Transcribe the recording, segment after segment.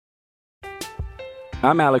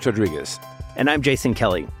I'm Alex Rodriguez. And I'm Jason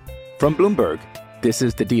Kelly. From Bloomberg, this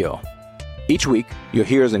is The Deal. Each week, you'll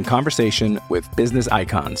hear us in conversation with business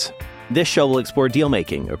icons. This show will explore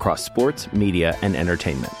deal-making across sports, media, and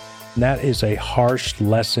entertainment. That is a harsh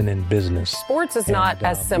lesson in business. Sports is not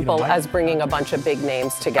as simple as bringing a bunch of big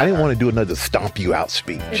names together. I didn't want to do another stomp you out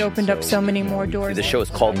speech. It opened up so many more doors. The show is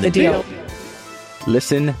called The Deal.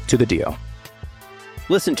 Listen to The Deal.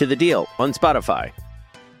 Listen to The Deal on Spotify.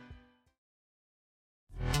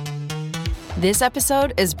 This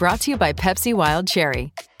episode is brought to you by Pepsi Wild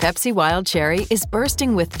Cherry. Pepsi Wild Cherry is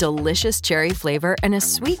bursting with delicious cherry flavor and a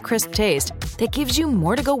sweet, crisp taste that gives you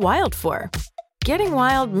more to go wild for. Getting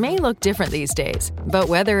wild may look different these days, but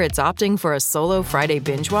whether it's opting for a solo Friday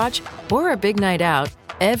binge watch or a big night out,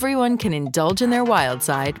 everyone can indulge in their wild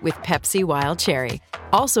side with Pepsi Wild Cherry.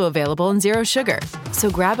 Also available in Zero Sugar.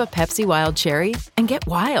 So grab a Pepsi Wild Cherry and get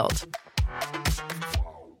wild.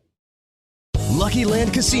 Lucky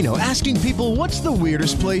Land Casino, asking people, what's the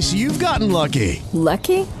weirdest place you've gotten lucky?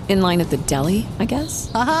 Lucky? In line at the deli, I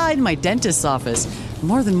guess? Aha, in my dentist's office.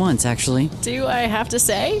 More than once, actually. Do I have to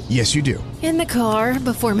say? Yes, you do. In the car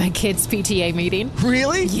before my kids' PTA meeting.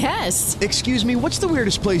 Really? Yes. Excuse me, what's the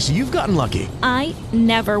weirdest place you've gotten lucky? I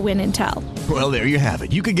never win and tell. Well, there you have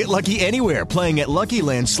it. You can get lucky anywhere, playing at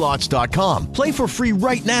LuckyLandSlots.com. Play for free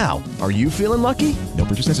right now. Are you feeling lucky? No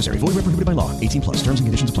purchase necessary. Void where prohibited by law. 18+. Terms and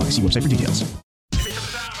conditions apply. See website for details.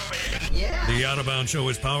 The Out of Bounds Show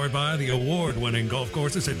is powered by the award-winning golf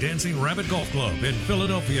courses at Dancing Rabbit Golf Club in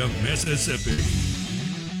Philadelphia, Mississippi.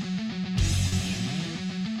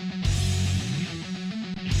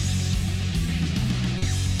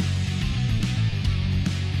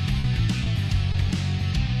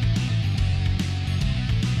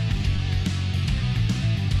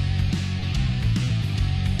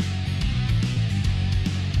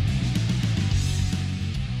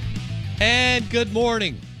 And good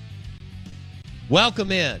morning.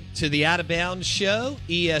 Welcome in to the Out of Bounds Show,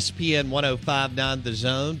 ESPN 105.9 The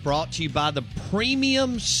Zone, brought to you by the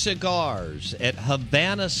Premium Cigars at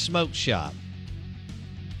Havana Smoke Shop.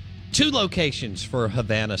 2 locations for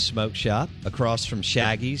Havana Smoke Shop, across from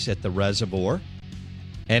Shaggy's at the Reservoir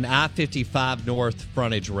and I-55 North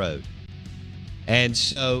Frontage Road. And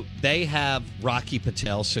so they have Rocky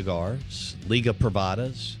Patel cigars, Liga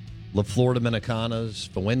Privadas, La Flor Dominicanas,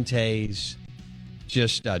 Fuentes,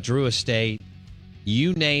 just Drew Estate,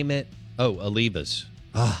 you name it. Oh, Olivas.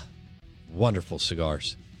 Wonderful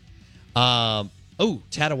cigars.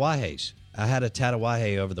 Tatawahes. I had a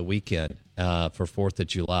Tatawahe over the weekend for 4th of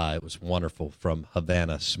July. It was wonderful from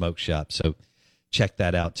Havana Smoke Shop. So check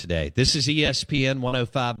that out today. This is ESPN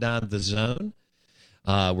 105.9 The Zone.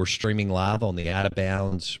 We're streaming live on the Out of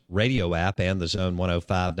Bounds radio app and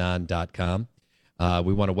thezone1059.com.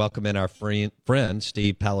 We want to welcome in our friend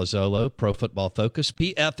Steve Palazzolo, Pro Football Focus,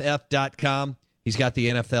 PFF.com. He's got the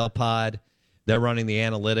NFL pod. They're running the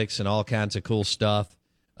analytics and all kinds of cool stuff.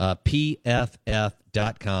 PFF.com,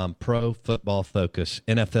 Pro Football Focus,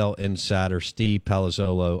 NFL insider Steve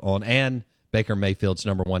Palazzolo on, and Baker Mayfield's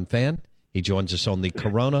 #1 fan. He joins us on the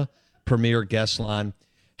Corona Premier Guest Line.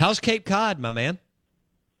 How's Cape Cod, my man?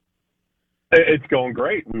 It's going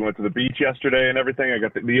great. We went to the beach yesterday and everything. I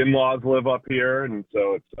got the in-laws live up here, and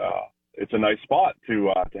so it's a nice spot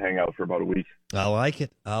to hang out for about a week. I like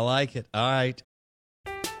it. All right.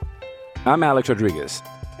 I'm Alex Rodriguez.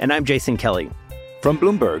 And I'm Jason Kelly. From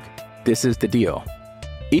Bloomberg, this is The Deal.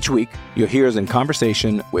 Each week, you'll hear us in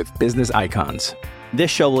conversation with business icons.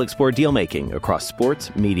 This show will explore deal-making across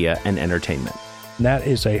sports, media, and entertainment. That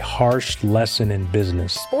is a harsh lesson in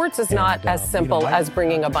business. Sports is not as simple as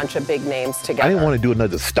bringing a bunch of big names together. I didn't want to do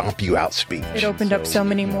another stomp you out speech. It opened up so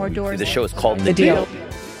many more doors. The show is called The Deal.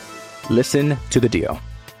 Listen to The Deal.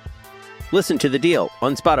 Listen to The Deal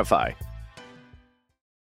on Spotify.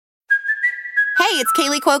 Hey, it's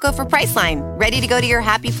Kaylee Cuoco for Priceline. Ready to go to your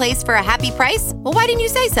happy place for a happy price? Well, why didn't you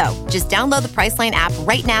say so? Just download the Priceline app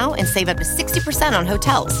right now and save up to 60% on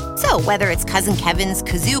hotels. So whether it's Cousin Kevin's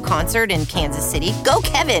Kazoo Concert in Kansas City, go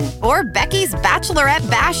Kevin, or Becky's Bachelorette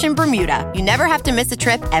Bash in Bermuda, you never have to miss a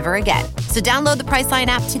trip ever again. So download the Priceline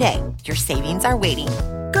app today. Your savings are waiting.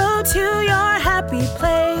 Go to your happy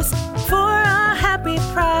place for a happy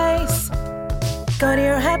price. Go to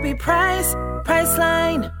your happy price,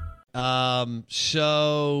 Priceline.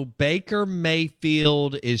 So Baker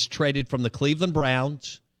Mayfield is traded from the Cleveland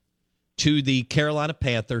Browns to the Carolina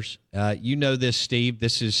Panthers. You know this, Steve.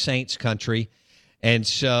 This is Saints country. And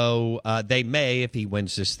so they may, if he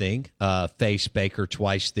wins this thing, face Baker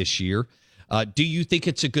twice this year. Do you think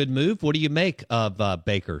it's a good move? What do you make of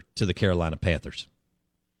Baker to the Carolina Panthers?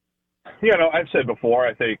 I've said before,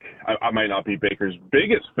 I think I might not be Baker's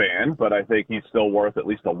biggest fan, but I think he's still worth at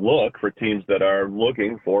least a look for teams that are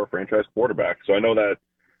looking for a franchise quarterback. So I know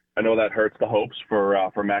that hurts the hopes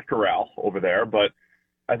for Matt Corral over there, but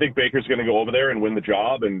I think Baker's going to go over there and win the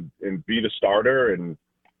job and be the starter and,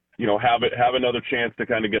 have another chance to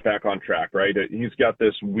kind of get back on track, right? He's got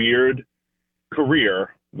this weird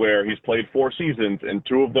career where he's played 4 seasons and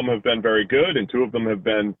 2 of them have been very good and 2 of them have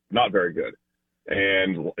been not very good.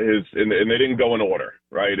 And they didn't go in order,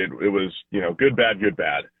 right? It was, good, bad, good,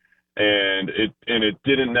 bad. And it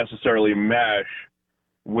didn't necessarily mesh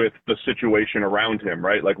with the situation around him,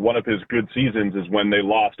 right? Like one of his good seasons is when they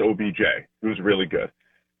lost OBJ, who's really good.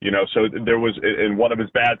 So there was, and one of his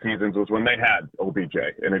bad seasons was when they had OBJ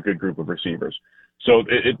and a good group of receivers. So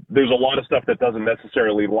there's a lot of stuff that doesn't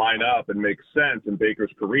necessarily line up and make sense in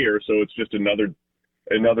Baker's career. So it's just another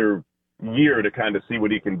year to kind of see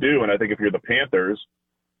what he can do. And I think if you're the Panthers,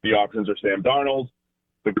 the options are Sam Darnold,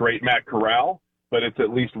 the great Matt Corral, but it's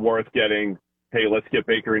at least worth getting, hey, let's get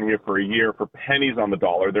Baker in here for a year for pennies on the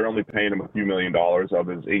dollar. They're only paying him a few $1 million of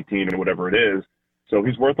his 18 and whatever it is. So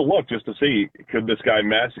he's worth a look just to see, could this guy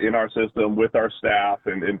mesh in our system with our staff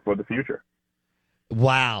and for the future?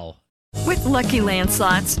 Wow. With Lucky Land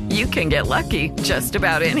Slots, you can get lucky just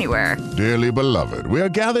about anywhere. Dearly beloved, we are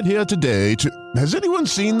gathered here today to... Has anyone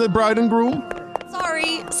seen the bride and groom?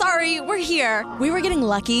 Sorry, we're here. We were getting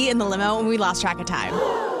lucky in the limo and we lost track of time.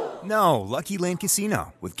 No, Lucky Land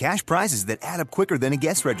Casino, with cash prizes that add up quicker than a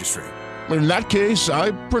guest registry. In that case,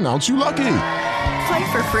 I pronounce you lucky.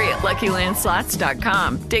 Play for free at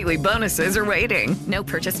LuckyLandSlots.com. Daily bonuses are waiting. No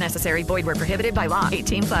purchase necessary. Void where prohibited by law.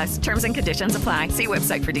 18+. Terms and conditions apply. See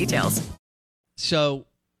website for details. So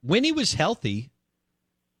when he was healthy,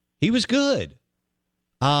 he was good.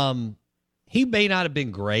 He may not have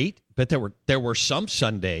been great, but there were some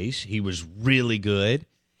Sundays he was really good.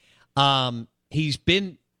 He's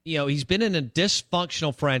been in a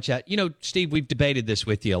dysfunctional franchise. Steve, we've debated this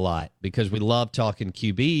with you a lot because we love talking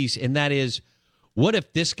QBs, and that is, what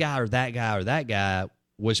if this guy or that guy or that guy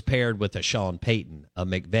was paired with a Sean Payton, a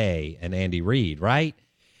McVay, and Andy Reid, right?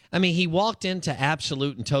 I mean, he walked into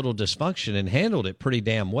absolute and total dysfunction and handled it pretty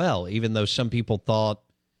damn well, even though some people thought,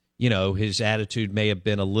 his attitude may have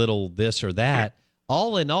been a little this or that.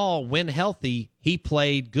 All in all, when healthy, he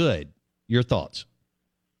played good. Your thoughts?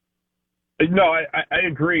 No, I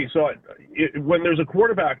agree. So when there's a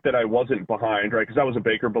quarterback that I wasn't behind, right, because I was a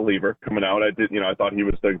Baker believer coming out, I thought he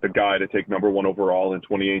was the guy to take number 1 overall in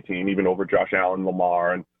 2018, even over Josh Allen,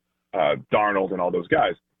 Lamar, and Darnold and all those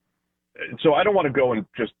guys. So I don't want to go and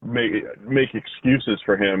just make excuses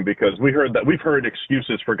for him, because we've heard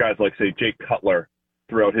excuses for guys like, say, Jake Cutler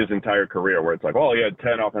throughout his entire career, where it's like, oh, he had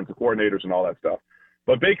 10 offensive coordinators and all that stuff.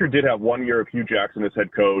 But Baker did have 1 year of Hugh Jackson as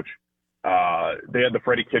head coach. They had the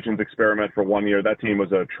Freddie Kitchens experiment for 1 year. That team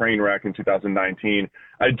was a train wreck in 2019.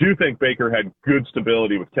 I do think Baker had good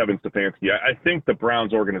stability with Kevin Stefanski. I think the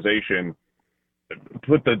Browns organization,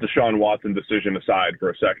 put the Deshaun Watson decision aside for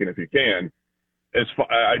a second if you can,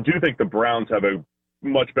 I do think the Browns have a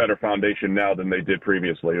much better foundation now than they did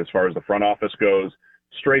previously as far as the front office goes,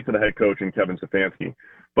 straight to the head coach and Kevin Stefanski.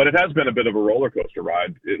 But it has been a bit of a roller coaster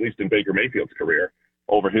ride, at least in Baker Mayfield's career,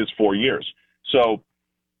 over his 4 years. So,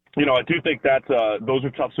 I do think that those are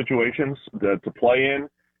tough situations to play in.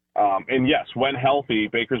 And yes, when healthy,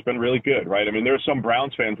 Baker's been really good, right? I mean, there are some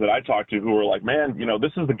Browns fans that I talked to who were like, man,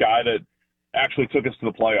 this is the guy that actually took us to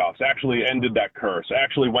the playoffs, actually ended that curse,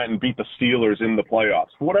 actually went and beat the Steelers in the playoffs.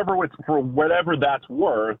 For whatever that's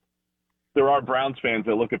worth, there are Browns fans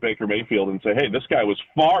that look at Baker Mayfield and say, hey, this guy was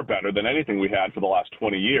far better than anything we had for the last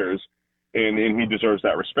 20 years, and he deserves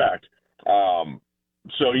that respect.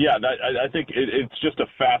 So, yeah, I think it's just a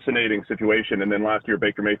fascinating situation. And then last year,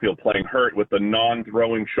 Baker Mayfield playing hurt with the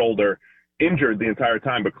non-throwing shoulder, injured the entire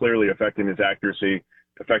time, but clearly affecting his accuracy,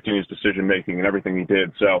 affecting his decision-making and everything he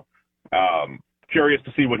did. So curious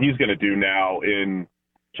to see what he's going to do now in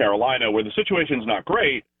Carolina, where the situation's not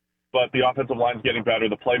great, but the offensive line's getting better.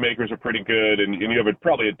 The playmakers are pretty good, and you have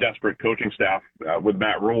probably a desperate coaching staff with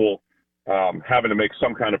Matt Rule having to make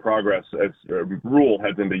some kind of progress as Rule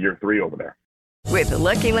heads into year 3 over there. With the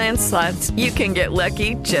Lucky Land Slots, you can get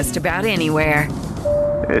lucky just about anywhere.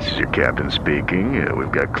 This is your captain speaking.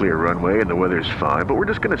 We've got clear runway and the weather's fine, but we're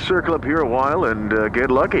just going to circle up here a while and get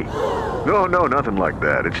lucky. No, nothing like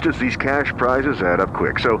that. It's just these cash prizes add up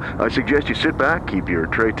quick. So I suggest you sit back, keep your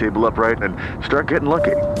tray table upright, and start getting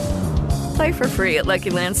lucky. Play for free at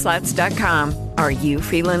LuckyLandSlots.com. Are you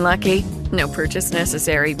feeling lucky? No purchase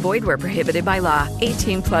necessary. Void where prohibited by law.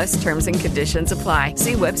 18+ terms and conditions apply.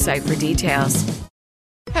 See website for details.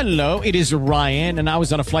 Hello, it is Ryan, and I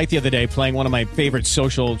was on a flight the other day playing one of my favorite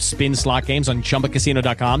social spin slot games on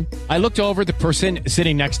ChumbaCasino.com. I looked over at the person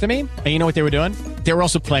sitting next to me, and you know what they were doing? They were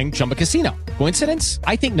also playing Chumba Casino. Coincidence?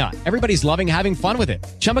 I think not. Everybody's loving having fun with it.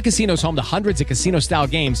 Chumba Casino is home to hundreds of casino-style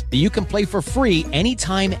games that you can play for free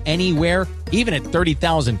anytime, anywhere, even at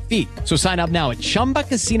 30,000 feet. So sign up now at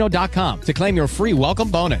ChumbaCasino.com to claim your free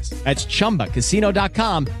welcome bonus. That's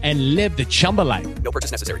ChumbaCasino.com and live the Chumba life. No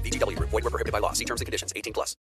purchase necessary. VGW. Void where prohibited by law. See terms and conditions. 18+.